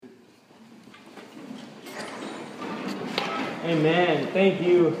Amen. Thank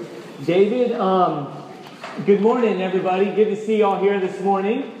you, David. Good morning, everybody. Good to see y'all here this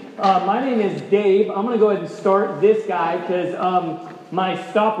morning. My name is Dave. I'm going to go ahead and start this guy because my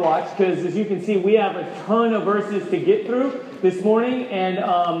stopwatch, because as you can see, we have a ton of verses to get through this morning. And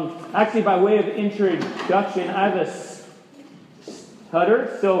actually, by way of introduction, I have a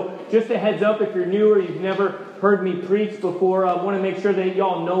stutter. So just a heads up, if you're new or you've never heard me preach before, I want to make sure that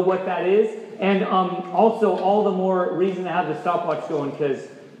y'all know what that is. And also, all the more reason to have the stopwatch going, because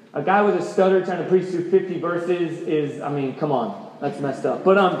a guy with a stutter trying to preach through 50 verses is, come on, that's messed up.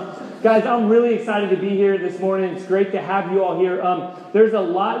 But guys, I'm really excited to be here this morning. It's great to have you all here. There's a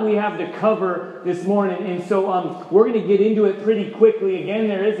lot we have to cover this morning, and so we're going to get into it pretty quickly. Again,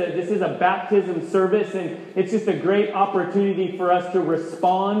 this is a baptism service, and it's just a great opportunity for us to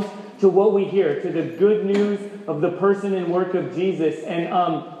respond to what we hear, to the good news of the person and work of Jesus. And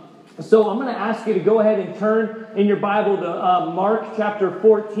so I'm going to ask you to go ahead and turn in your Bible to Mark chapter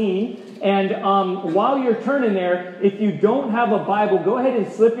 14. And while you're turning there, if you don't have a Bible, go ahead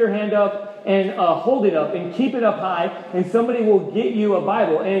and slip your hand up and hold it up and keep it up high, and somebody will get you a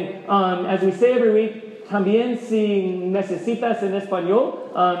Bible. And as we say every week, también si necesitas en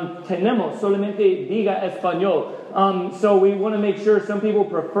español, tenemos, solamente diga español. So we want to make sure some people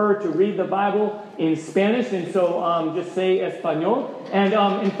prefer to read the Bible in Spanish, and so just say español. And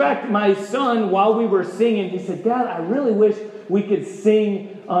in fact, my son, while we were singing, he said, "Dad, I really wish we could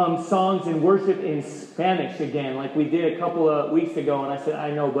sing songs and worship in Spanish again, like we did a couple of weeks ago." And I said,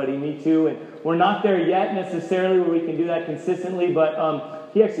 "I know, buddy, me too." And we're not there yet necessarily where we can do that consistently, but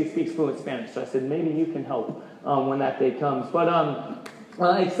he actually speaks fluent Spanish, so I said, maybe you can help when that day comes. But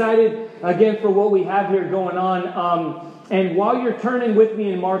excited again for what we have here going on. And while you're turning with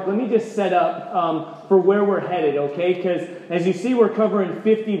me in Mark, let me just set up for where we're headed, okay? Because as you see, we're covering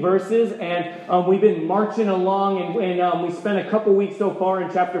 50 verses, and we've been marching along, and we spent a couple weeks so far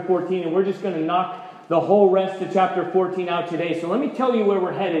in chapter 14, and we're just going to knock the whole rest of chapter 14 out today. So let me tell you where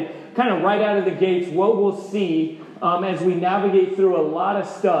we're headed, kind of right out of the gates. What we'll see as we navigate through a lot of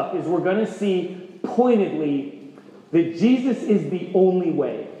stuff is we're going to see pointedly that Jesus is the only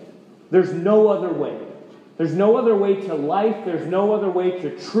way. There's no other way. There's no other way to life. There's no other way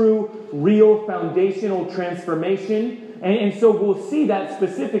to true, real, foundational transformation. And so we'll see that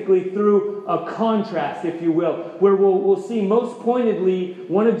specifically through a contrast, if you will, where we'll see most pointedly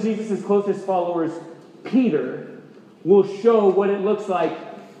one of Jesus' closest followers, Peter, will show what it looks like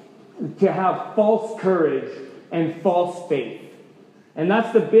to have false courage and false faith. And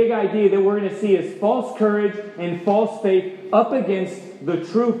that's the big idea that we're going to see is false courage and false faith up against the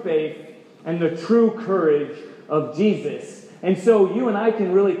true faith and the true courage of Jesus. And so you and I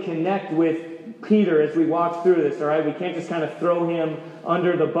can really connect with Peter as we walk through this, all right? We can't just kind of throw him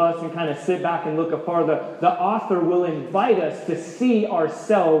under the bus and kind of sit back and look afar. The author will invite us to see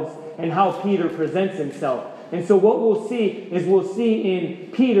ourselves and how Peter presents himself. And so what we'll see is we'll see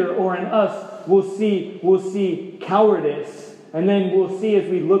in Peter, or in us, we'll see cowardice. And then we'll see, as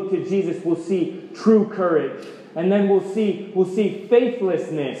we look to Jesus, we'll see true courage. And then we'll see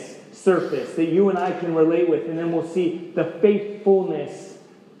faithlessness surface that you and I can relate with. And then we'll see the faithfulness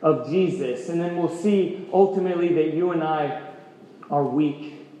of Jesus. And then we'll see ultimately that you and I are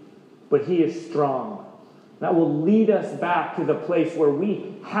weak, but he is strong. That will lead us back to the place where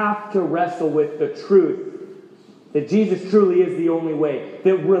we have to wrestle with the truth that Jesus truly is the only way.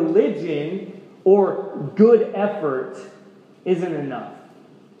 That religion or good effort isn't enough.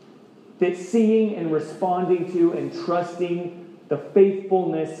 That seeing and responding to and trusting the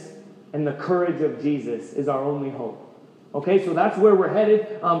faithfulness and the courage of Jesus is our only hope. Okay, so that's where we're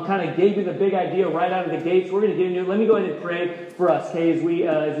headed. Kind of gave you the big idea right out of the gates. We're going to get into it. Let me go ahead and pray for us, okay, as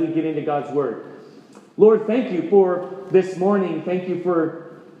we get into God's Word. Lord, thank you for this morning. Thank you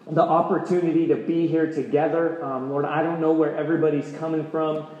for the opportunity to be here together. Lord, I don't know where everybody's coming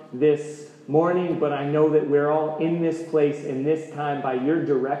from this morning, but I know that we're all in this place in this time by your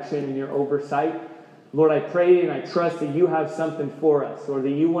direction and your oversight. Lord, I pray and I trust that you have something for us, or that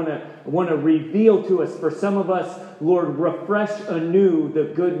you want to reveal to us. For some of us, Lord, refresh anew the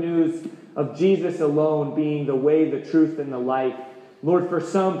good news of Jesus alone being the way, the truth, and the life. Lord, for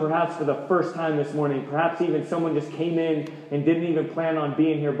some, perhaps for the first time this morning, perhaps even someone just came in and didn't even plan on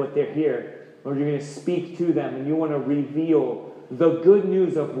being here, but they're here. Lord, you're going to speak to them, and you want to reveal the good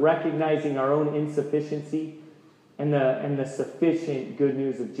news of recognizing our own insufficiency and the sufficient good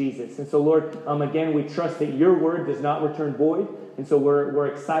news of Jesus. And so, Lord, again, we trust that your word does not return void, and so we're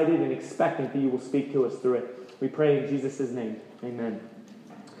excited and expectant that you will speak to us through it. We pray in Jesus' name. Amen.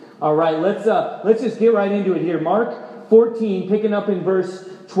 All right, let's just get right into it here. Mark 14, picking up in verse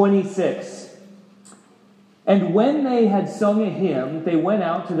 26. And when they had sung a hymn, they went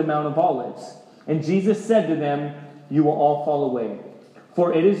out to the Mount of Olives. And Jesus said to them, "You will all fall away.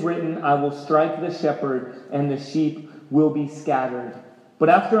 For it is written, I will strike the shepherd, and the sheep will be scattered. But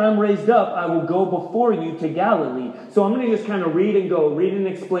after I'm raised up, I will go before you to Galilee." So I'm going to just kind of read and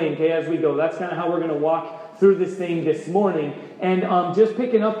explain, okay, as we go. That's kind of how we're going to walk through this thing this morning. And just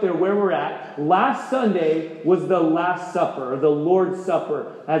picking up there where we're at, last Sunday was the Last Supper, or the Lord's Supper,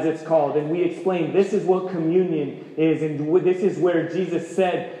 as it's called. And we explained this is what communion is. And this is where Jesus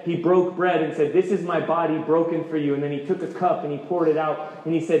said, he broke bread and said, "This is my body broken for you." And then he took a cup and he poured it out.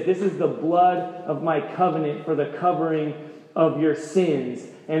 And he said, "This is the blood of my covenant for the covering of your sins."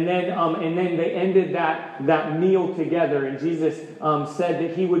 And then they ended that meal together, and Jesus said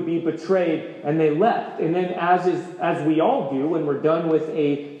that he would be betrayed, and they left. And then as we all do when we're done with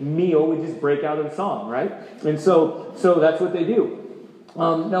a meal, we just break out in song, right? And so that's what they do.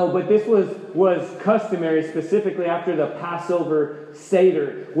 No, but this was customary, specifically after the Passover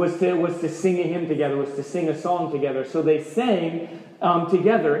Seder, was to sing a hymn together, was to sing a song together. So they sang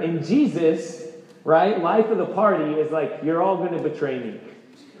together, and Jesus, right, life of the party is like, you're all going to betray me.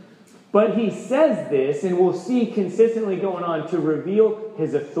 But he says this, and we'll see consistently going on, to reveal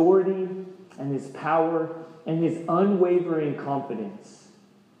his authority and his power and his unwavering confidence.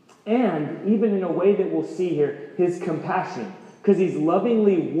 And even in a way that we'll see here, his compassion. Because he's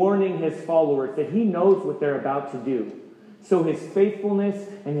lovingly warning his followers that he knows what they're about to do. So his faithfulness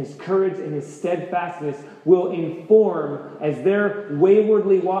and his courage and his steadfastness will inform as they're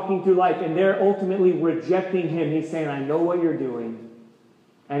waywardly walking through life and they're ultimately rejecting him. He's saying, "I know what you're doing.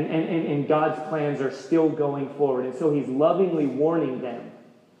 And God's plans are still going forward." And so he's lovingly warning them.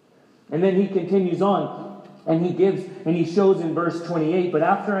 And then he continues on, and he shows in verse 28, "But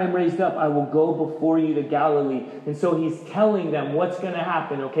after I'm raised up, I will go before you to Galilee." And so he's telling them what's going to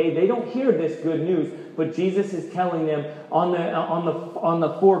happen, okay? They don't hear this good news, but Jesus is telling them on the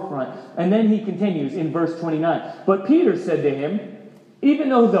forefront. And then he continues in verse 29, "But Peter said to him, 'Even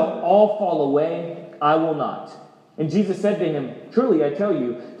though they'll all fall away, I will not.' And Jesus said to him, 'Truly, I tell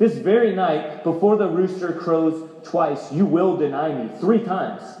you, this very night, before the rooster crows twice, you will deny me 3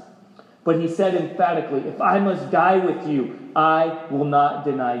 times. But he said emphatically, 'If I must die with you, I will not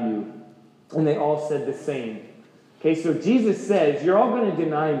deny you.' And they all said the same." Okay, so Jesus says, "You're all going to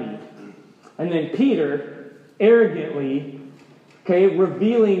deny me." And then Peter, arrogantly, okay,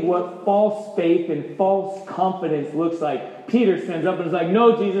 revealing what false faith and false confidence looks like, Peter stands up and is like,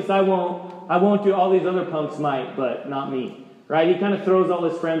 "No, Jesus, I won't. I won't do. All these other punks might, but not me." Right? He kind of throws all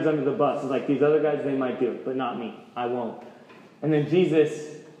his friends under the bus. He's like, "These other guys, they might do it, but not me. I won't." And then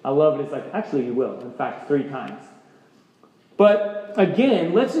Jesus, I love it. It's like, actually, you will. In fact, 3 times. But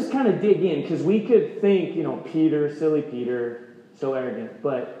again, let's just kind of dig in, because we could think, Peter, silly Peter, so arrogant.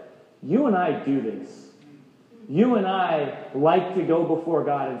 But you and I do this. You and I like to go before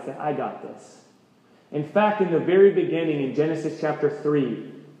God and say, "I got this." In fact, in the very beginning, in Genesis chapter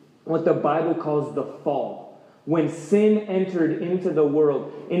 3, what the Bible calls the fall, when sin entered into the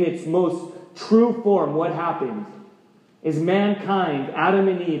world in its most true form, what happened is mankind, Adam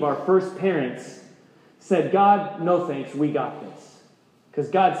and Eve, our first parents, said, "God, no thanks, we got this." Because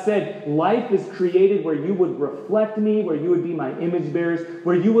God said, life is created where you would reflect me, where you would be my image bearers,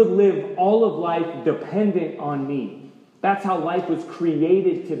 where you would live all of life dependent on me. That's how life was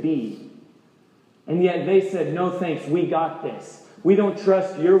created to be. And yet they said, "No thanks, we got this. We don't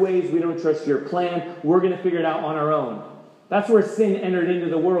trust your ways. We don't trust your plan. We're going to figure it out on our own." That's where sin entered into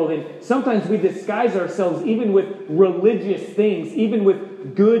the world. And sometimes we disguise ourselves even with religious things, even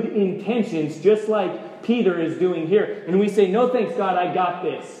with good intentions, just like Peter is doing here. And we say, "No thanks, God, I got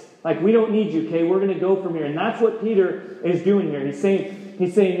this. Like, we don't need you, okay? We're going to go from here." And that's what Peter is doing here. He's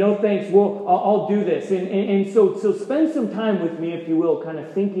saying, "No thanks, I'll do this." And so spend some time with me, if you will, kind of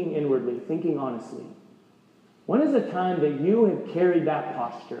thinking inwardly, thinking honestly. When is the time that you have carried that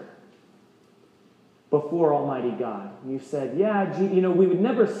posture before Almighty God? You said, we would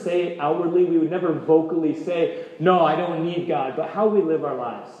never say it outwardly. We would never vocally say, "No, I don't need God," but how we live our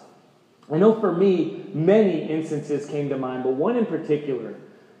lives. I know for me, many instances came to mind, but one in particular.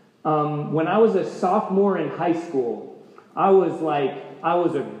 When I was a sophomore in high school, I was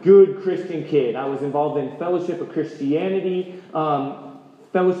a good Christian kid. I was involved in Fellowship of Christianity,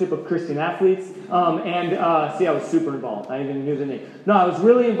 Fellowship of Christian Athletes. See, I was super involved. I even knew the name. No, I was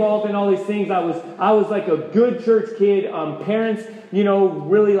really involved in all these things. I was like a good church kid. Parents,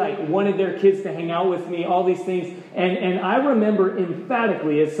 really like wanted their kids to hang out with me, all these things. And I remember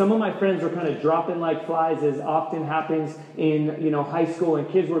emphatically, as some of my friends were kind of dropping like flies, as often happens in, high school, and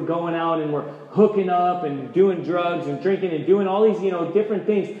kids were going out and were hooking up and doing drugs and drinking and doing all these, different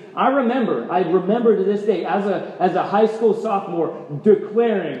things. I remember to this day, as a high school sophomore,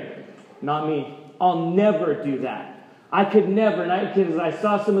 declaring, not me, I'll never do that. I could never, because I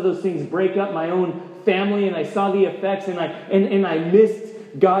saw some of those things break up my own family, and I saw the effects, and I missed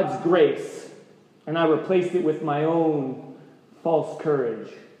God's grace. And I replaced it with my own false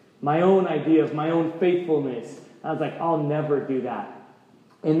courage, my own idea of my own faithfulness. I was like, I'll never do that.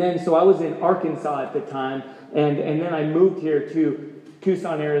 And then, so I was in Arkansas at the time, and then I moved here to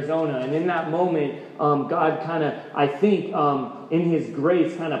Tucson, Arizona. And in that moment, God kind of, I think, in His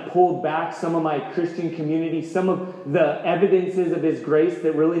grace, kind of pulled back some of my Christian community, some of the evidences of His grace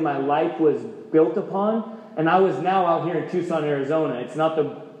that really my life was built upon. And I was now out here in Tucson, Arizona. It's not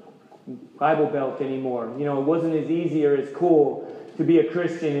the Bible Belt anymore. It wasn't as easy or as cool to be a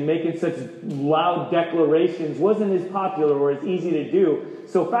Christian, and making such loud declarations wasn't as popular or as easy to do.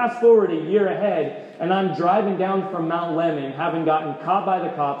 So fast forward a year ahead, and I'm driving down from Mount Lemmon, having gotten caught by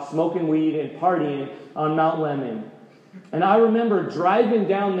the cops, smoking weed and partying on Mount Lemmon. And I remember driving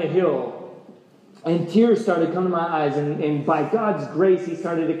down the hill, and tears started coming to my eyes, and by God's grace, He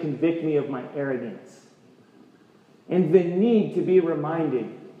started to convict me of my arrogance. And the need to be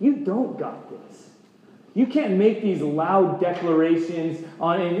reminded, you don't got this. You can't make these loud declarations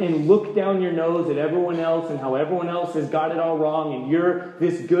and look down your nose at everyone else and how everyone else has got it all wrong and you're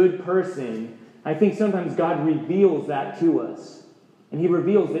this good person. I think sometimes God reveals that to us. And He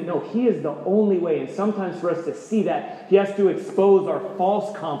reveals that, no, He is the only way. And sometimes for us to see that, He has to expose our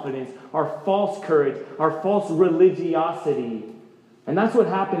false confidence, our false courage, our false religiosity. And that's what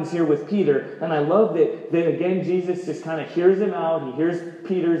happens here with Peter. And I love that again, Jesus just kind of hears him out. He hears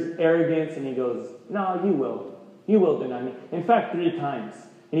Peter's arrogance, and He goes, no, you will. You will deny me. In fact, 3 times.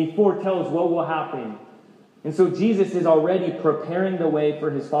 And He foretells what will happen. And so Jesus is already preparing the way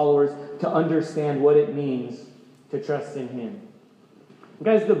for His followers to understand what it means to trust in Him.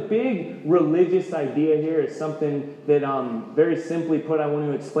 Guys, the big religious idea here is something that, very simply put, I want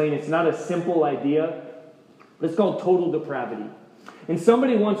to explain. It's not a simple idea. It's called total depravity. And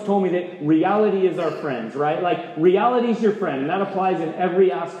somebody once told me that reality is our friend, right? Like, reality is your friend, and that applies in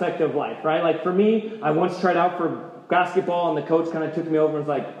every aspect of life, right? Like, for me, I once tried out for basketball, and the coach kind of took me over and was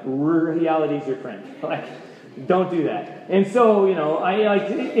like, reality is your friend. Like, don't do that. And so, I like,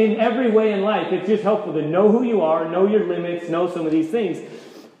 in every way in life, it's just helpful to know who you are, know your limits, know some of these things.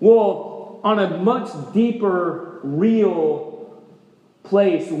 Well, on a much deeper, real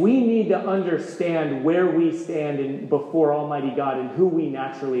place, we need to understand where we stand before Almighty God and who we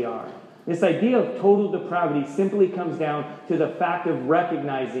naturally are. This idea of total depravity simply comes down to the fact of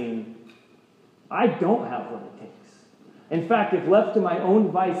recognizing I don't have what it takes. In fact, if left to my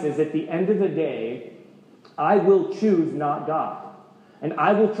own vices, at the end of the day, I will choose not God. And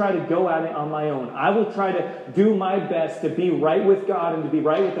I will try to go at it on my own. I will try to do my best to be right with God and to be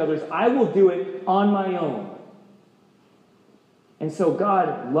right with others. I will do it on my own. And so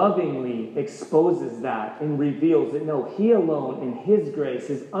God lovingly exposes that and reveals that no, He alone in His grace,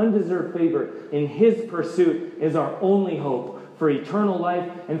 His undeserved favor, in His pursuit is our only hope for eternal life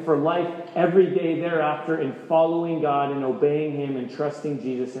and for life every day thereafter in following God and obeying Him and trusting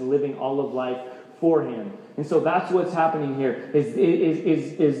Jesus and living all of life for Him. And so that's what's happening here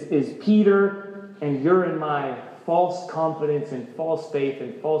is Peter and your and my false confidence and false faith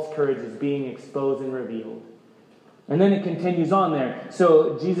and false courage is being exposed and revealed. And then it continues on there.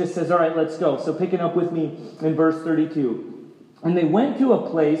 So Jesus says, all right, let's go. So picking up with me in verse 32. And they went to a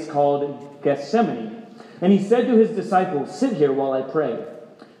place called Gethsemane. And He said to His disciples, sit here while I pray.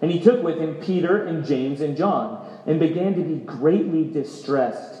 And He took with Him Peter and James and John, and began to be greatly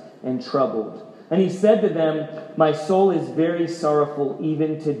distressed and troubled. And He said to them, my soul is very sorrowful,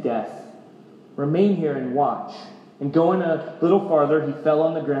 even to death. Remain here and watch. And going a little farther, He fell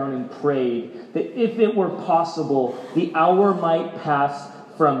on the ground and prayed that if it were possible, the hour might pass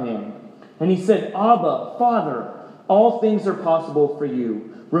from Him. And He said, Abba, Father, all things are possible for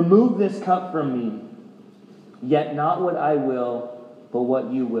You. Remove this cup from me. Yet not what I will, but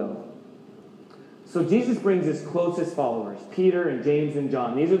what You will. So Jesus brings His closest followers, Peter and James and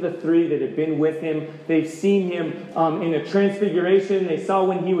John. These are the 3 that have been with Him. They've seen Him in a transfiguration. They saw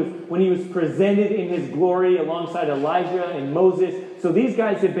when he was presented in His glory alongside Elijah and Moses So these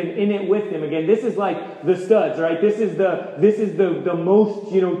guys have been in it with him. Again, this is like the studs, right? This is the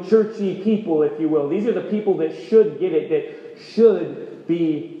most, churchy people, if you will. These are the people that should get it, that should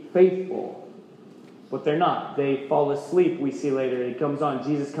be faithful. But they're not. They fall asleep, we see later. He comes on.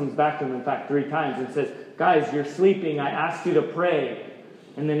 Jesus comes back to them, in fact, 3 times and says, guys, you're sleeping. I asked you to pray.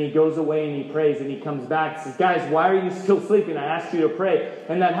 And then he goes away and he prays and he comes back and says, guys, why are you still sleeping? I asked you to pray.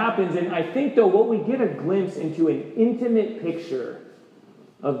 And that happens. And I think, though, what we get a glimpse into an intimate picture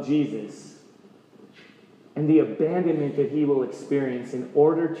of Jesus and the abandonment that he will experience in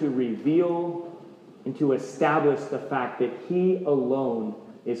order to reveal and to establish the fact that he alone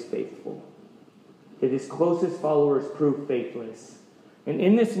is faithful. That his closest followers prove faithless. And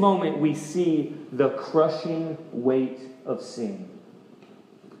in this moment, we see the crushing weight of sin.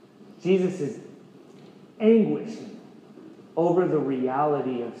 Jesus is anguishing over the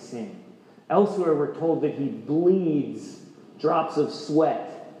reality of sin. Elsewhere, we're told that he bleeds drops of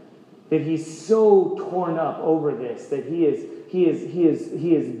sweat, that he's so torn up over this that he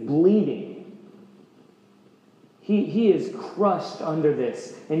is bleeding. He is crushed under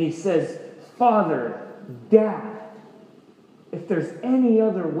this, and he says, Father, Dad, if there's any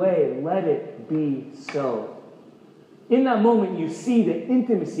other way, let it be so. In that moment, you see the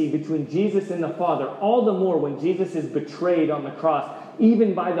intimacy between Jesus and the Father, all the more when Jesus is betrayed on the cross,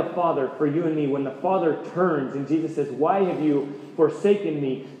 even by the Father for you and me. When the Father turns and Jesus says, why have you forsaken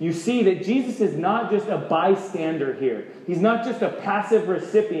me? You see that Jesus is not just a bystander here. He's not just a passive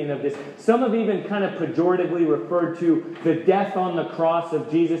recipient of this. Some have even kind of pejoratively referred to the death on the cross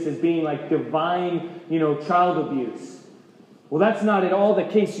of Jesus as being like divine, child abuse. Well, that's not at all the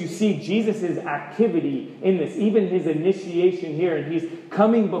case. You see Jesus' activity in this, even his initiation here, and he's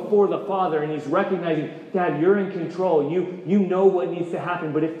coming before the Father, and he's recognizing, Dad, you're in control. You know what needs to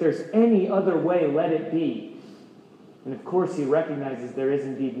happen, but if there's any other way, let it be. And of course, he recognizes there is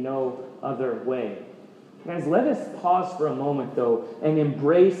indeed no other way. Guys, let us pause for a moment, though, and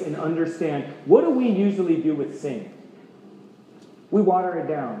embrace and understand, what do we usually do with sin? We water it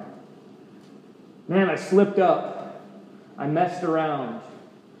down. Man, I slipped up. I messed around.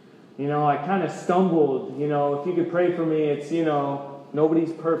 I kind of stumbled. If you could pray for me, it's,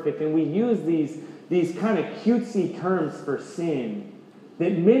 nobody's perfect. And we use these kind of cutesy terms for sin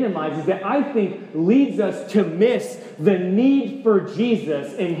that minimizes, that I think leads us to miss the need for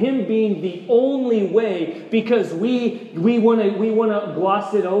Jesus and him being the only way, because we want to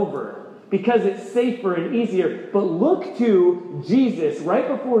gloss it over. Because it's safer and easier. But look to Jesus right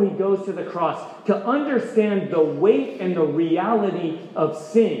before he goes to the cross to understand the weight and the reality of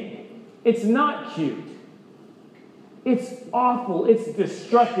sin. It's not cute. It's awful. It's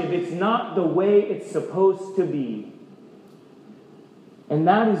destructive. It's not the way it's supposed to be. And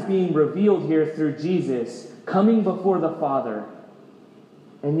that is being revealed here through Jesus coming before the Father.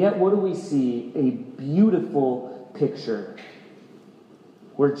 And yet, what do we see? A beautiful picture,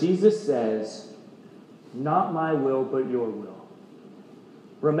 where Jesus says, not my will, but your will.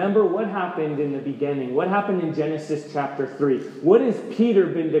 Remember what happened in the beginning. What happened in Genesis chapter 3? What has Peter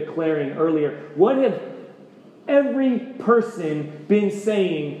been declaring earlier? What have every person been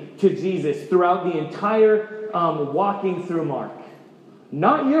saying to Jesus throughout the entire walking through Mark?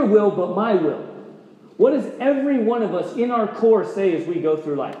 Not your will, but my will. What does every one of us in our core say as we go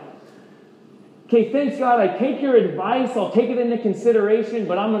through life? Okay, thanks God, I take your advice, I'll take it into consideration,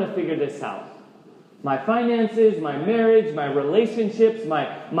 but I'm going to figure this out. My finances, my marriage, my relationships,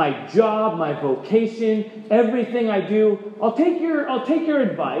 my job, my vocation, everything I do, I'll take your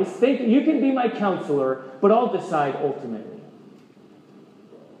advice. You can be my counselor, but I'll decide ultimately.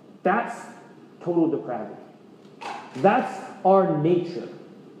 That's total depravity. That's our nature.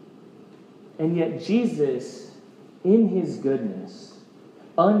 And yet Jesus, in his goodness,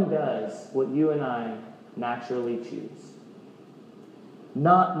 undoes what you and I naturally choose.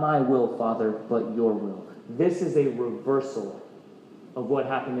 Not my will, Father, but your will. This is a reversal of what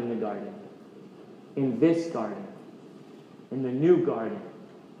happened in the garden. In this garden, in the new garden,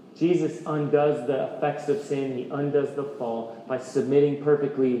 Jesus undoes the effects of sin. He undoes the fall by submitting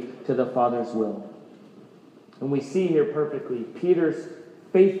perfectly to the Father's will. And we see here perfectly Peter's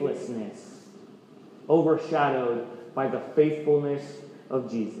faithlessness overshadowed by the faithfulness of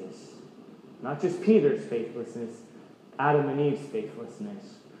Jesus. Not just Peter's faithlessness, Adam and Eve's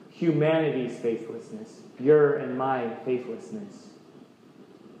faithlessness, humanity's faithlessness, your and my faithlessness.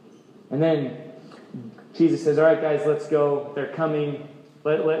 And then Jesus says, all right, guys, let's go. They're coming.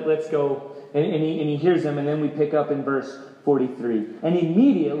 Let's go. And he hears them, and then we pick up in verse 43. And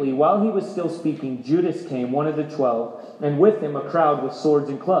immediately, while he was still speaking, Judas came, one of the 12, and with him a crowd with swords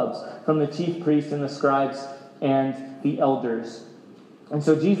and clubs from the chief priests and the scribes and the elders. And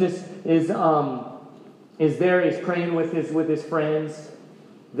so Jesus is there. He's praying with his friends.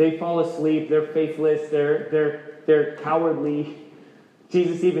 They fall asleep. They're faithless. They're cowardly.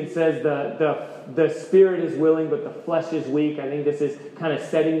 Jesus even says the spirit is willing, but the flesh is weak. I think this is kind of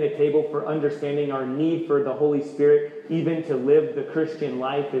setting the table for understanding our need for the Holy Spirit, even to live the Christian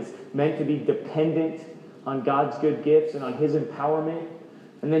life is meant to be dependent on God's good gifts and on his empowerment.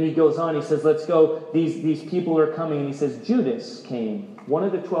 And then he goes on, he says, let's go. These people are coming. And he says, Judas came, one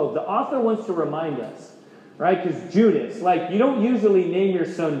of the 12. The author wants to remind us, right? Because Judas, you don't usually name your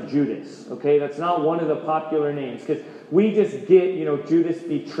son Judas, okay? That's not one of the popular names. Because we just get, Judas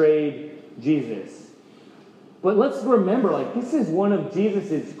betrayed Jesus. But let's remember, this is one of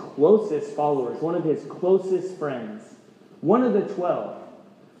Jesus' closest followers, one of his closest friends, one of the 12.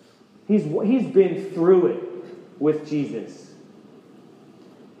 He's been through it with Jesus.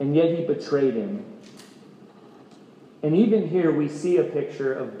 And yet he betrayed him. And even here we see a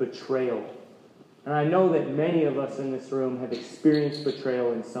picture of betrayal. And I know that many of us in this room have experienced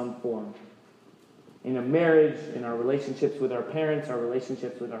betrayal in some form. In a marriage, in our relationships with our parents, our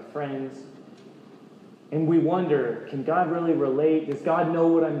relationships with our friends. And we wonder, can God really relate? Does God know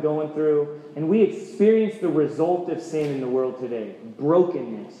what I'm going through? And we experience the result of sin in the world today,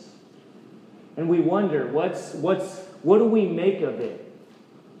 brokenness. And we wonder, what do we make of it?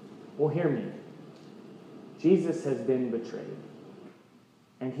 Well, hear me. Jesus has been betrayed.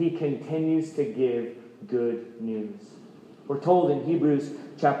 And he continues to give good news. We're told in Hebrews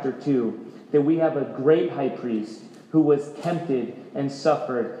chapter 2 that we have a great high priest who was tempted and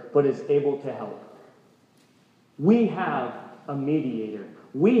suffered, but is able to help. We have a mediator.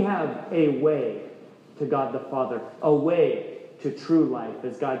 We have a way to God the Father, a way to true life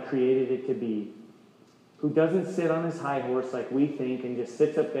as God created it to be, who doesn't sit on his high horse like we think and just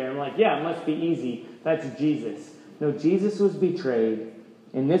sits up there and it must be easy. That's Jesus. No, Jesus was betrayed,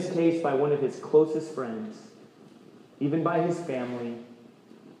 in this case by one of his closest friends, even by his family,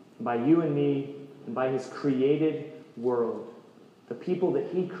 by you and me, and by his created world. The people that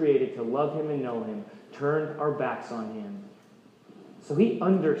he created to love him and know him turned our backs on him. So he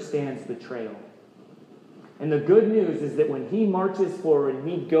understands betrayal. And the good news is that when he marches forward and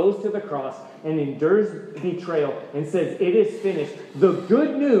he goes to the cross and endures betrayal and says, it is finished, the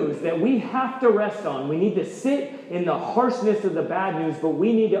good news that we have to rest on, we need to sit in the harshness of the bad news, but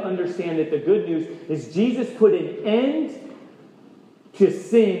we need to understand that the good news is Jesus put an end to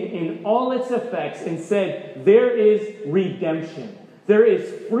sin in all its effects and said, there is redemption. There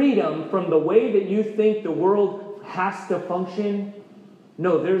is freedom from the way that you think the world has to function.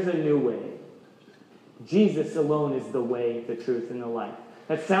 No, there's a new way. Jesus alone is the way, the truth, and the life.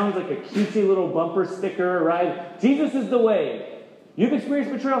 That sounds like a cutesy little bumper sticker, right? Jesus is the way. You've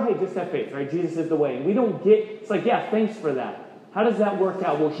experienced betrayal? Hey, just have faith, right? Jesus is the way. And we don't get, it's thanks for that. How does that work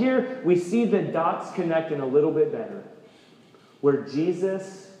out? Well, here we see the dots connecting a little bit better. Where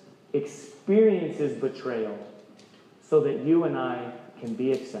Jesus experiences betrayal so that you and I can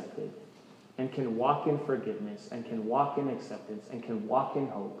be accepted and can walk in forgiveness and can walk in acceptance and can walk in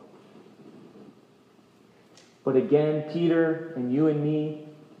hope. But again, Peter and you and me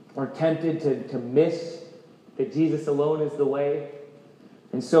are tempted to miss that Jesus alone is the way.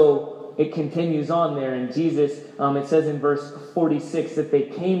 And so it continues on there. And Jesus, it says in verse 46 that they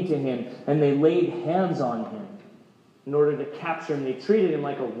came to him and they laid hands on him in order to capture him. They treated him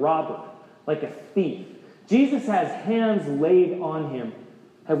like a robber, like a thief. Jesus has hands laid on him.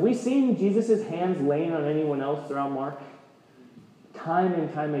 Have we seen Jesus' hands laying on anyone else throughout Mark? Time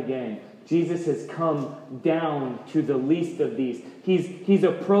and time again. Jesus has come down to the least of these. He's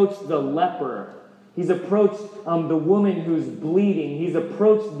approached the leper. He's approached the woman who's bleeding. He's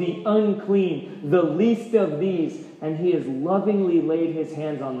approached the unclean, the least of these. And he has lovingly laid his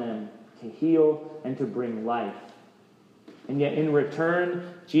hands on them to heal and to bring life. And yet in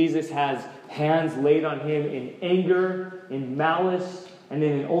return, Jesus has hands laid on him in anger, in malice, and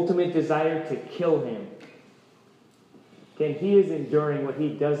in an ultimate desire to kill him. And he is enduring what he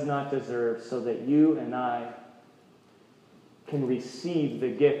does not deserve so that you and I can receive the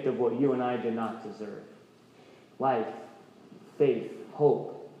gift of what you and I do not deserve. Life, faith,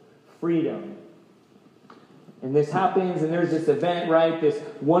 hope, freedom. And this happens, and there's this event, right? This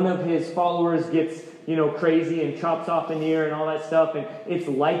one of his followers gets, crazy and chops off an ear and all that stuff. And it's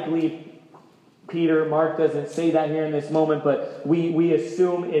likely Peter. Mark doesn't say that here in this moment, but we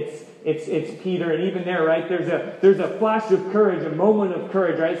assume it's Peter. And even there, right? There's a flash of courage, a moment of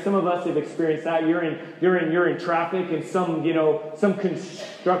courage, right? Some of us have experienced that. You're in traffic, and some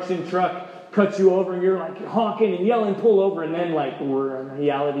construction truck cuts you over and you're like honking and yelling, pull over, and then like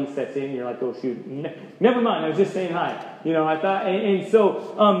reality sets in. You're like, oh shoot, never mind. I was just saying hi. I thought, and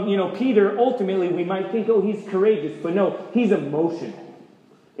so Peter, ultimately we might think, oh, he's courageous, but no, he's emotional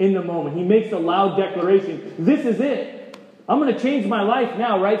in the moment. He makes a loud declaration. This is it. I'm going to change my life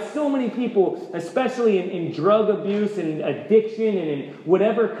now, right? So many people, especially in drug abuse and addiction and in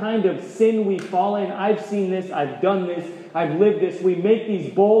whatever kind of sin we fall in, I've seen this, I've done this, I've lived this. We make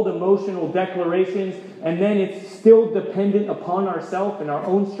these bold emotional declarations, and then it's still dependent upon ourselves and our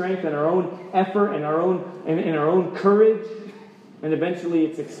own strength and our own effort and our own courage. And eventually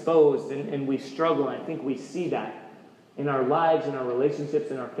it's exposed and we struggle. And I think we see that in our lives, in our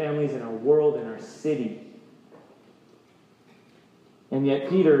relationships, in our families, in our world, in our city. And yet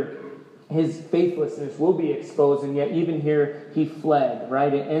Peter, his faithlessness will be exposed, and yet even here he fled,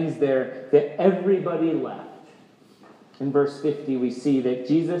 right? It ends there that everybody left. In verse 50 we see that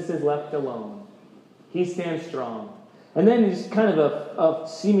Jesus is left alone. He stands strong. And then just kind of a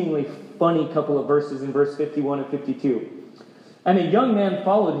seemingly funny couple of verses in verse 51 and 52. And a young man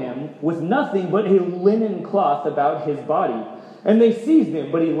followed him with nothing but a linen cloth about his body. And they seized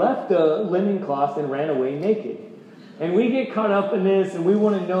him, but he left the linen cloth and ran away naked. And we get caught up in this, and we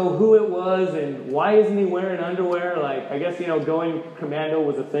want to know who it was, and why isn't he wearing underwear? Like, I guess, going commando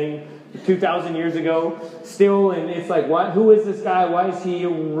was a thing 2,000 years ago still, and it's like, who is this guy? Why is he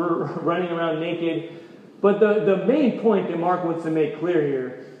running around naked? But the main point that Mark wants to make clear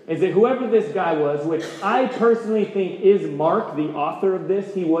here is that whoever this guy was, which I personally think is Mark, the author of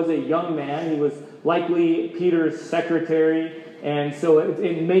this, he was a young man. He was likely Peter's secretary. And so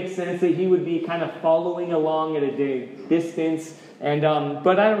it makes sense that he would be kind of following along at a distance. And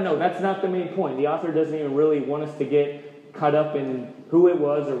but I don't know. That's not the main point. The author doesn't even really want us to get caught up in who it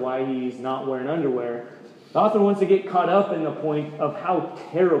was or why he's not wearing underwear. The author wants to get caught up in the point of how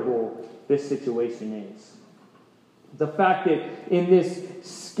terrible this situation is. The fact that in this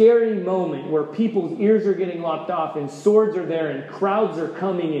scary moment where people's ears are getting lopped off and swords are there and crowds are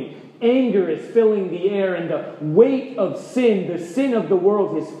coming and anger is filling the air, and the weight of sin, the sin of the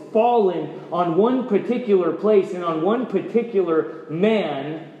world, has fallen on one particular place and on one particular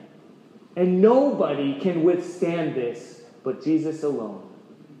man, and nobody can withstand this but Jesus alone.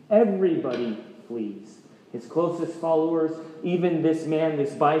 Everybody flees. His closest followers, even this man,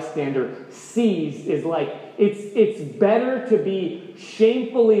 this bystander, sees is like, it's better to be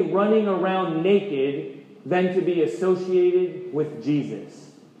shamefully running around naked than to be associated with Jesus.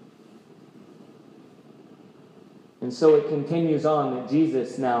 And so it continues on that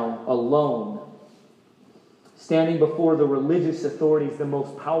Jesus, now alone, standing before the religious authorities, the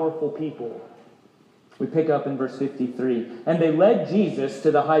most powerful people. We pick up in verse 53. And they led Jesus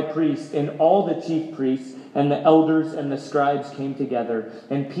to the high priest, and all the chief priests and the elders and the scribes came together.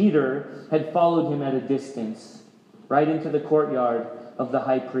 And Peter had followed him at a distance, right into the courtyard of the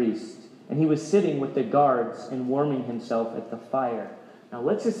high priest. And he was sitting with the guards and warming himself at the fire. Now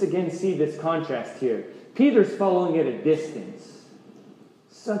let's just again see this contrast here. Peter's following at a distance.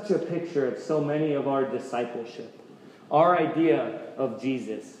 Such a picture of so many of our discipleship. Our idea of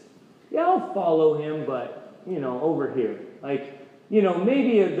Jesus. Yeah, I'll follow him, but, over here. Like,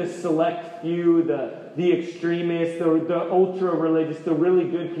 maybe the select few, the extremists, the ultra-religious, the really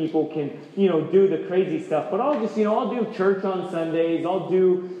good people can, do the crazy stuff. But I'll just, I'll do church on Sundays. I'll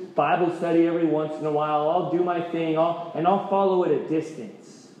do Bible study every once in a while. I'll do my thing. I'll follow at a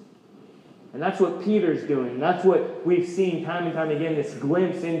distance. And that's what Peter's doing. That's what we've seen time and time again, this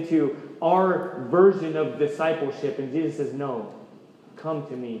glimpse into our version of discipleship. And Jesus says, no, come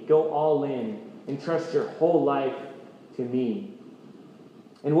to me. Go all in. Entrust your whole life to me.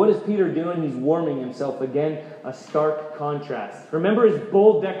 And what is Peter doing? He's warming himself. Again, a stark contrast. Remember his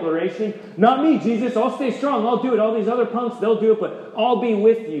bold declaration? Not me, Jesus. I'll stay strong. I'll do it. All these other punks, they'll do it, but I'll be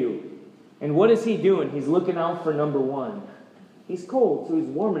with you. And what is he doing? He's looking out for number one. He's cold, so he's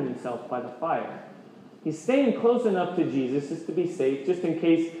warming himself by the fire. He's staying close enough to Jesus just to be safe, just in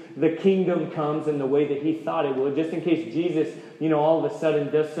case the kingdom comes in the way that he thought it would, just in case Jesus, all of a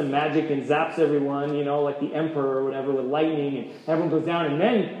sudden does some magic and zaps everyone, like the emperor or whatever with lightning, and everyone goes down, and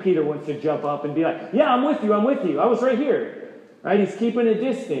then Peter wants to jump up and be like, yeah, I'm with you, I was right here. Right? He's keeping a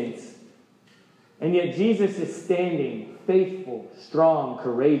distance. And yet Jesus is standing, faithful, strong,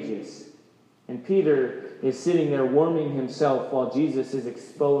 courageous. And Peter is sitting there warming himself while Jesus is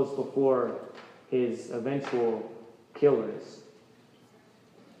exposed before his eventual killers.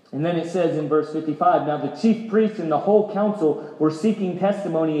 And then it says in verse 55, now the chief priests and the whole council were seeking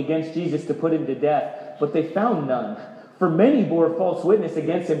testimony against Jesus to put him to death, but they found none. For many bore false witness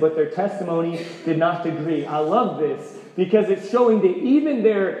against him, but their testimony did not agree. I love this. because it's showing that even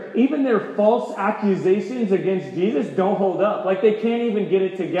their false accusations against Jesus don't hold up. Like they can't even get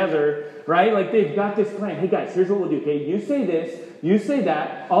it together, right? Like they've got this plan. Hey guys, here's what we'll do. Okay, you say this, you say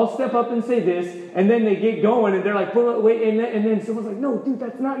that, I'll step up and say this, and then they get going and they're like, wait, and then someone's like, no, dude,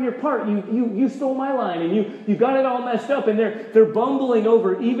 that's not your part. You stole my line, and you got it all messed up, and they're bumbling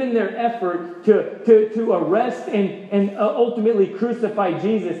over even their effort to arrest and ultimately crucify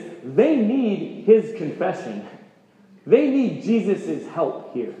Jesus. They need his confession. They need Jesus'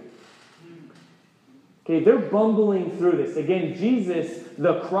 help here. Okay, they're bumbling through this. Again, Jesus,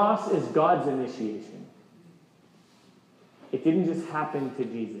 the cross is God's initiation. It didn't just happen to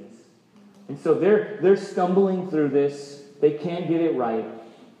Jesus. And so they're stumbling through this. They can't get it right.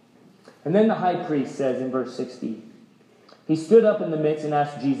 And then the high priest says in verse 60, he stood up in the midst and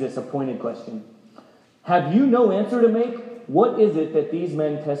asked Jesus a pointed question. Have you no answer to make? What is it that these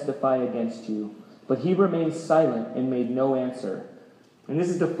men testify against you? But he remained silent and made no answer. And this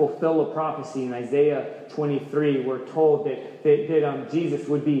is to fulfill a prophecy in Isaiah 23. We're told that Jesus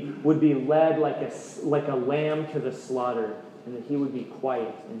would be led like a lamb to the slaughter, and that he would be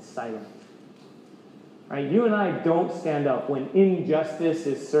quiet and silent. Right? You and I don't stand up when injustice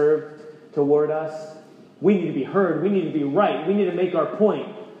is served toward us. We need to be heard. We need to be right. We need to make our point.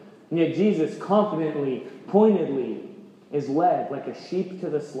 And yet Jesus confidently, pointedly, is led like a sheep to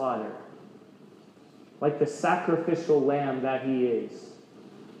the slaughter. Like the sacrificial lamb that he is.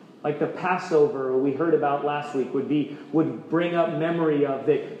 Like the Passover we heard about last week would bring up memory of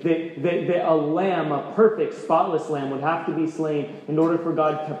that a lamb, a perfect, spotless lamb, would have to be slain in order for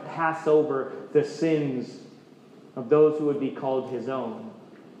God to pass over the sins of those who would be called his own.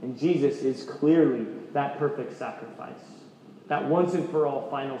 And Jesus is clearly that perfect sacrifice. That once and for all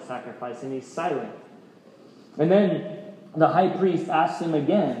final sacrifice. And he's silent. And then the high priest asks him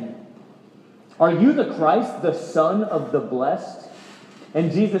again, are you the Christ, the Son of the Blessed?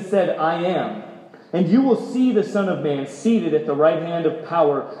 And Jesus said, I am. And you will see the Son of Man seated at the right hand of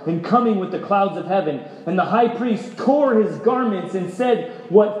power and coming with the clouds of heaven. And the high priest tore his garments and said,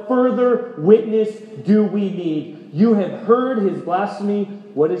 what further witness do we need? You have heard his blasphemy.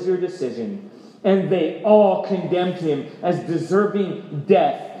 What is your decision? And they all condemned him as deserving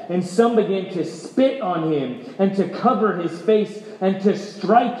death. And some began to spit on him and to cover his face and to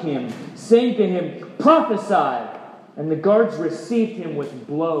strike him, saying to him, prophesy. And the guards received him with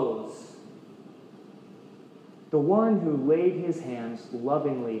blows. The one who laid his hands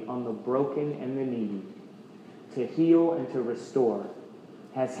lovingly on the broken and the needy to heal and to restore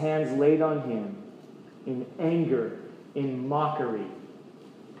has hands laid on him in anger, in mockery.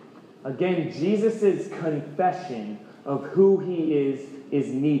 Again, Jesus' confession of who he is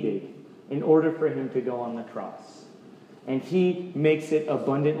needed in order for him to go on the cross. And he makes it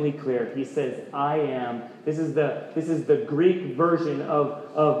abundantly clear. He says, I am. This is the Greek version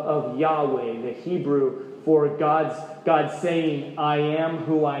of Yahweh, the Hebrew for God saying, I am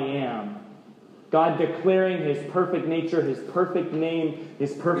who I am. God declaring his perfect nature, his perfect name,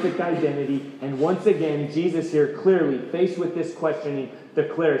 his perfect identity. And once again, Jesus here clearly, faced with this questioning,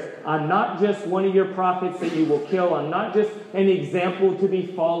 declares, I'm not just one of your prophets that you will kill. I'm not just an example to be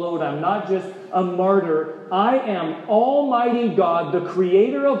followed. I'm not just a martyr. I am Almighty God, the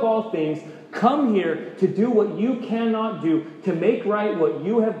creator of all things, come here to do what you cannot do, to make right what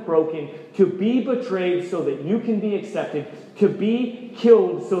you have broken, to be betrayed so that you can be accepted, to be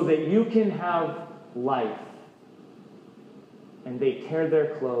killed so that you can have life. And they tear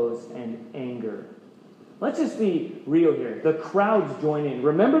their clothes in anger. Let's just be real here. The crowds join in.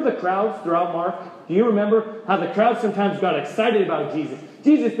 Remember the crowds throughout Mark? Do you remember how the crowd sometimes got excited about Jesus?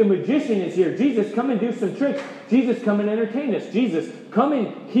 Jesus, the magician, is here. Jesus, come and do some tricks. Jesus, come and entertain us. Jesus, come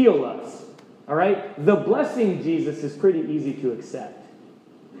and heal us. All right? The blessing Jesus is pretty easy to accept.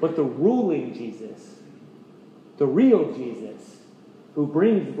 But the ruling Jesus, the real Jesus, who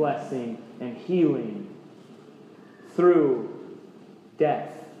brings blessing and healing through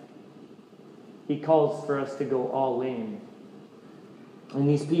death, he calls for us to go all in. And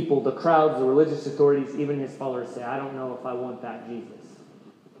these people, the crowds, the religious authorities, even his followers say, I don't know if I want that Jesus.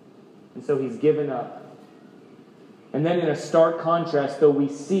 And so he's given up. And then in a stark contrast, though, we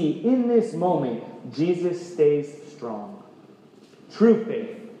see in this moment, Jesus stays strong. True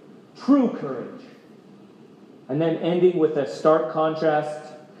faith, true courage. And then ending with a stark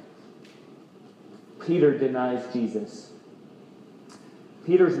contrast, Peter denies Jesus.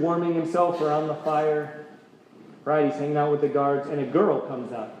 Peter's warming himself around the fire, right? He's hanging out with the guards, and a girl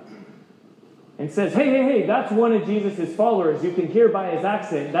comes up and says, hey, that's one of Jesus' followers. You can hear by his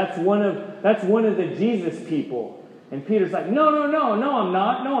accent. That's one of the Jesus people. And Peter's like, no, I'm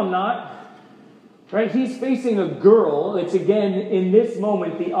not. Right? He's facing a girl. It's again, in this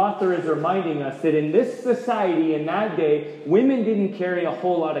moment, the author is reminding us that in this society, in that day, women didn't carry a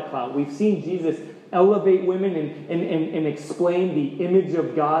whole lot of clout. We've seen Jesus elevate women and explain the image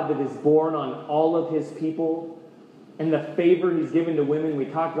of God that is born on all of his people and the favor he's given to women. We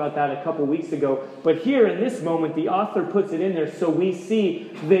talked about that a couple weeks ago. But here in this moment, the author puts it in there so we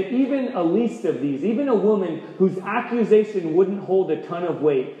see that even a least of these, even a woman whose accusation wouldn't hold a ton of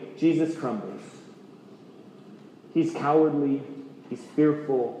weight, Jesus crumbles. He's cowardly, he's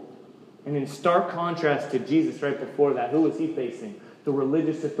fearful. And in stark contrast to Jesus right before that, who was he facing? The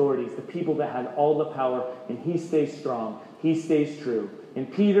religious authorities, the people that had all the power, and he stays strong, he stays true.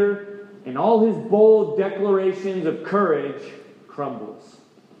 And Peter, in all his bold declarations of courage, crumbles.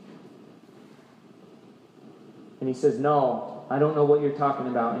 And he says, no, I don't know what you're talking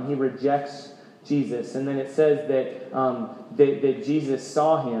about. And he rejects Jesus. And then it says that Jesus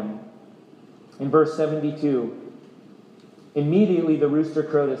saw him. In verse 72, immediately the rooster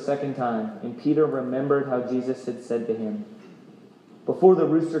crowed a second time, and Peter remembered how Jesus had said to him, before the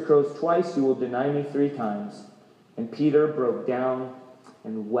rooster crows twice, you will deny me 3 times. And Peter broke down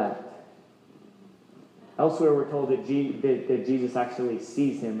and wept. Elsewhere, we're told that Jesus actually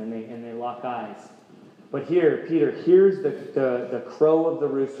sees him and they lock eyes. But here, Peter hears the crow of the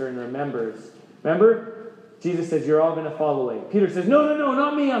rooster and remembers. Remember? Jesus says, you're all going to fall away. Peter says, no,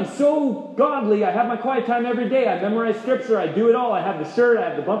 not me. I'm so godly. I have my quiet time every day. I memorize scripture. I do it all. I have the shirt. I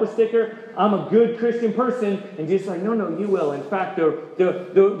have the bumper sticker. I'm a good Christian person. And Jesus is like, no, you will. In fact, the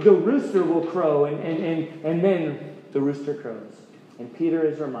rooster will crow. And then the rooster crows. And Peter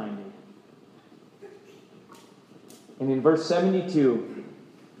is reminded. And in verse 72,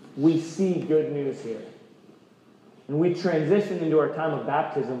 we see good news here. And we transition into our time of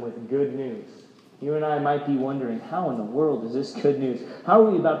baptism with good news. You and I might be wondering, how in the world is this good news? How are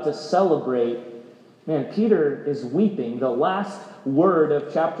we about to celebrate? Man, Peter is weeping. The last word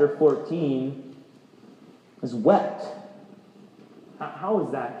of chapter 14 is wept. How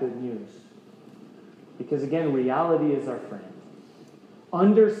is that good news? Because again, reality is our friend.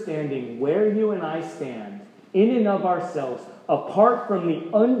 Understanding where you and I stand in and of ourselves, apart from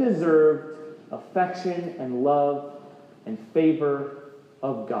the undeserved affection and love and favor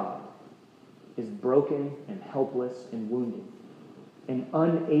of God, is broken and helpless and wounded and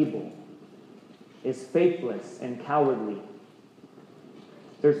unable, is faithless and cowardly.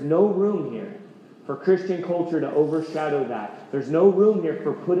 There's no room here for Christian culture to overshadow that. There's no room here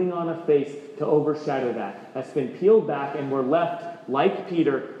for putting on a face to overshadow that. That's been peeled back, and we're left, like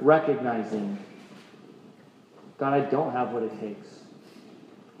Peter, recognizing, God, I don't have what it takes.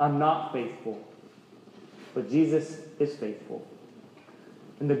 I'm not faithful. But Jesus is faithful.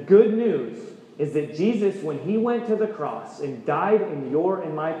 And the good news is that Jesus, when he went to the cross and died in your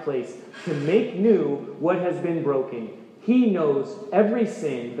and my place to make new what has been broken, he knows every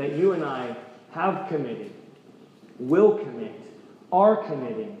sin that you and I have committed, will commit, are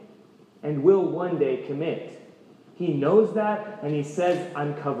committing, and will one day commit. He knows that, and he says,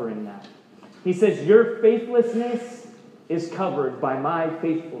 I'm covering that. He says, your faithlessness is covered by my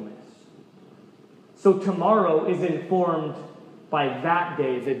faithfulness. So tomorrow is informed by that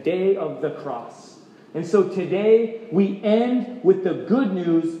day, the day of the cross. And so today we end with the good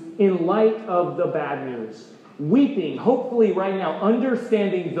news in light of the bad news. Weeping, hopefully right now,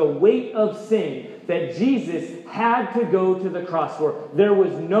 understanding the weight of sin that Jesus had to go to the cross for. There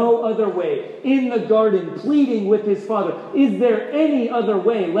was no other way. In the garden, pleading with his Father, is there any other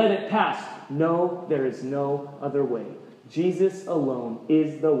way? Let it pass. No, there is no other way. Jesus alone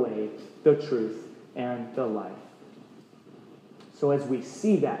is the way, the truth, and the life. So as we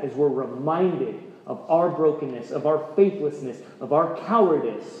see that, as we're reminded of our brokenness, of our faithlessness, of our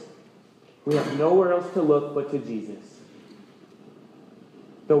cowardice, we have nowhere else to look but to Jesus.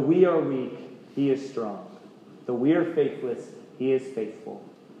 Though we are weak, he is strong. Though we are faithless, he is faithful.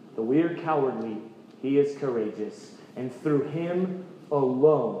 Though we are cowardly, he is courageous. And through him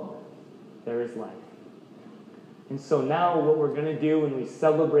alone, there is life. And so now what we're going to do when we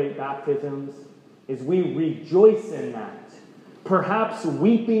celebrate baptisms is we rejoice in that. Perhaps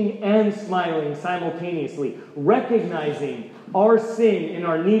weeping and smiling simultaneously, recognizing our sin and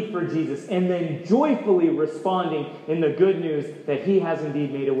our need for Jesus, and then joyfully responding in the good news that he has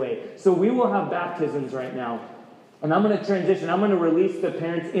indeed made a way. So we will have baptisms right now. And I'm going to transition. I'm going to release the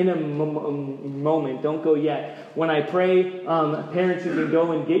parents in a moment. Don't go yet. When I pray, parents, you can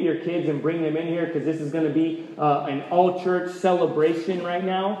go and get your kids and bring them in here, because this is going to be an all-church celebration right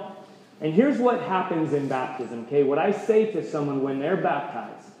now. And here's what happens in baptism, okay? What I say to someone when they're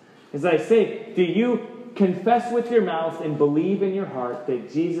baptized is I say, do you confess with your mouth and believe in your heart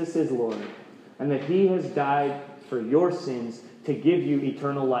that Jesus is Lord? and that he has died for your sins to give you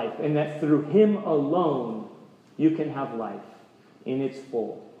eternal life, and that through him alone you can have life in its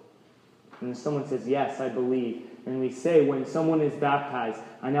full. And someone says, yes, I believe. And we say, when someone is baptized,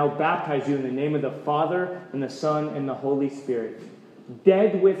 I now baptize you in the name of the Father and the Son and the Holy Spirit,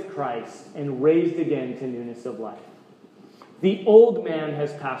 dead with Christ and raised again to newness of life. The old man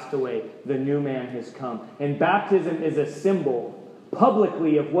has passed away, the new man has come. And baptism is a symbol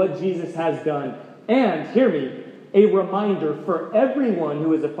publicly of what Jesus has done. And, hear me, a reminder for everyone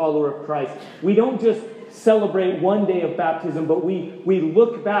who is a follower of Christ. We don't just celebrate one day of baptism, but we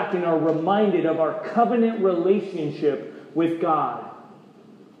look back and are reminded of our covenant relationship with God,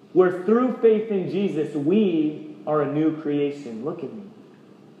 where through faith in Jesus, we are a new creation. Look at me.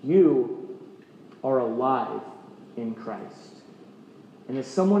 You are alive in Christ. And as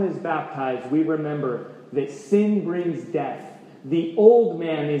someone is baptized, we remember that sin brings death. The old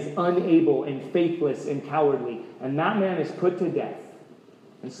man is unable and faithless and cowardly, and that man is put to death.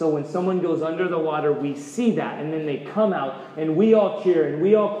 And so when someone goes under the water, we see that, and then they come out, and we all cheer, and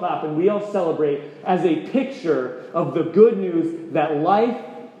we all clap, and we all celebrate as a picture of the good news that life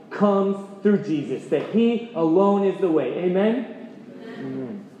comes through Jesus, that he alone is the way. Amen?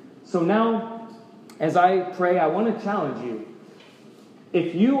 Amen. So now, as I pray, I want to challenge you.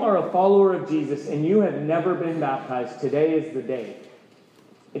 If you are a follower of Jesus and you have never been baptized, today is the day.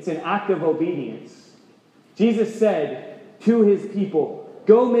 It's an act of obedience. Jesus said to his people,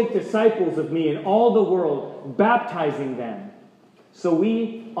 go make disciples of me in all the world, baptizing them. So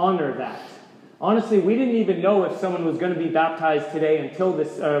we honor that. Honestly, we didn't even know if someone was going to be baptized today until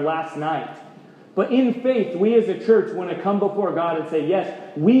this last night. But in faith, we as a church want to come before God and say,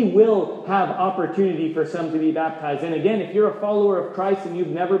 yes, we will have opportunity for some to be baptized. And again, if you're a follower of Christ and you've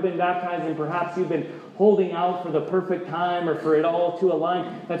never been baptized and perhaps you've been holding out for the perfect time or for it all to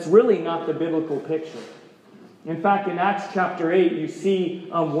align, that's really not the biblical picture. In fact, in Acts chapter 8, you see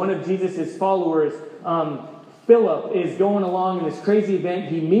one of Jesus' followers, Philip, is going along in this crazy event.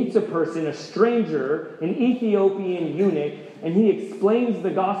 He meets a person, a stranger, an Ethiopian eunuch, and he explains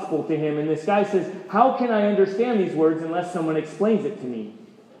the gospel to him. And this guy says, how can I understand these words unless someone explains it to me?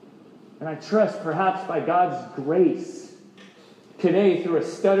 And I trust, perhaps by God's grace, today, through a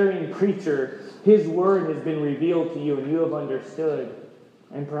stuttering preacher, his word has been revealed to you and you have understood.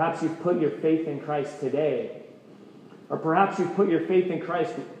 And perhaps you've put your faith in Christ today. Or perhaps you've put your faith in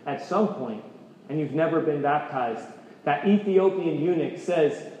Christ at some point and you've never been baptized. That Ethiopian eunuch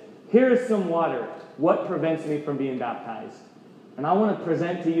says, here is some water. What prevents me from being baptized? And I want to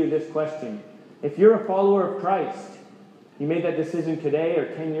present to you this question. If you're a follower of Christ, you made that decision today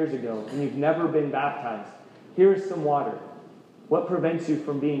or 10 years ago, and you've never been baptized, here is some water. What prevents you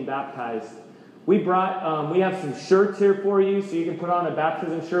from being baptized? We have some shirts here for you, so you can put on a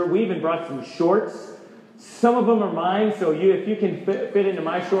baptism shirt. We even brought some shorts. Some of them are mine, so if you can fit into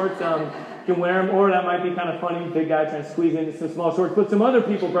my shorts, you can wear them. Or that might be kind of funny, big guy trying to squeeze into some small shorts. But some other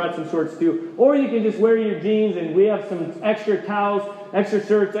people brought some shorts too. Or you can just wear your jeans, and we have some extra towels, extra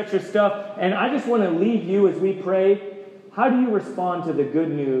shirts, extra stuff. And I just want to leave you as we pray. How do you respond to the good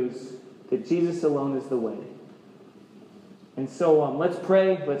news that Jesus alone is the way? And so let's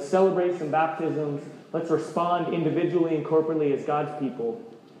pray. Let's celebrate some baptisms. Let's respond individually and corporately as God's people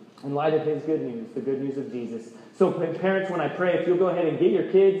in light of his good news, the good news of Jesus. So parents, when I pray, if you'll go ahead and get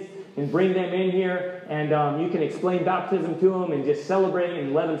your kids and bring them in here, and you can explain baptism to them and just celebrate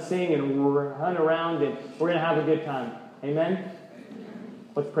and let them sing and run around, and we're going to have a good time. Amen?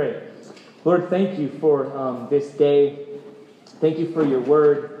 Let's pray. Lord, thank you for this day. Thank you for your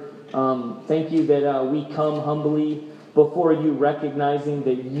word. Thank you that we come humbly before you, recognizing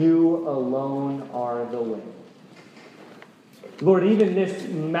that you alone are the way. Lord, even this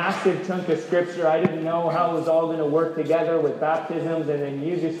massive chunk of Scripture, I didn't know how it was all going to work together with baptisms, and then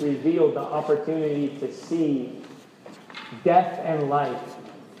you just revealed the opportunity to see death and life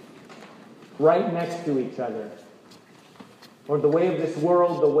right next to each other. Lord, the way of this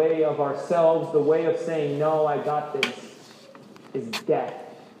world, the way of ourselves, the way of saying, no, I got this, is death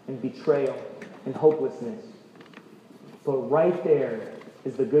and betrayal and hopelessness. But right there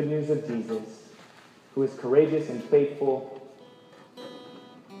is the good news of Jesus, who is courageous and faithful.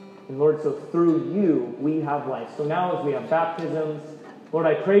 And Lord, so through you, we have life. So now as we have baptisms, Lord,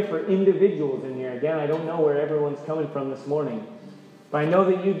 I pray for individuals in here. Again, I don't know where everyone's coming from this morning, but I know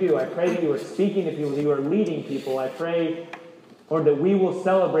that you do. I pray that you are speaking to people, that you are leading people. I pray, Lord, that we will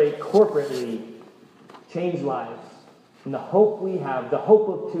celebrate corporately change lives. And the hope we have, the hope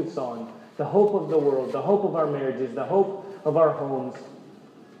of Tucson, the hope of the world, the hope of our marriages, the hope of our homes,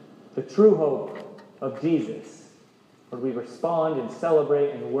 the true hope of Jesus. Lord, we respond and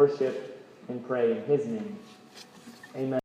celebrate and worship and pray in His name. Amen.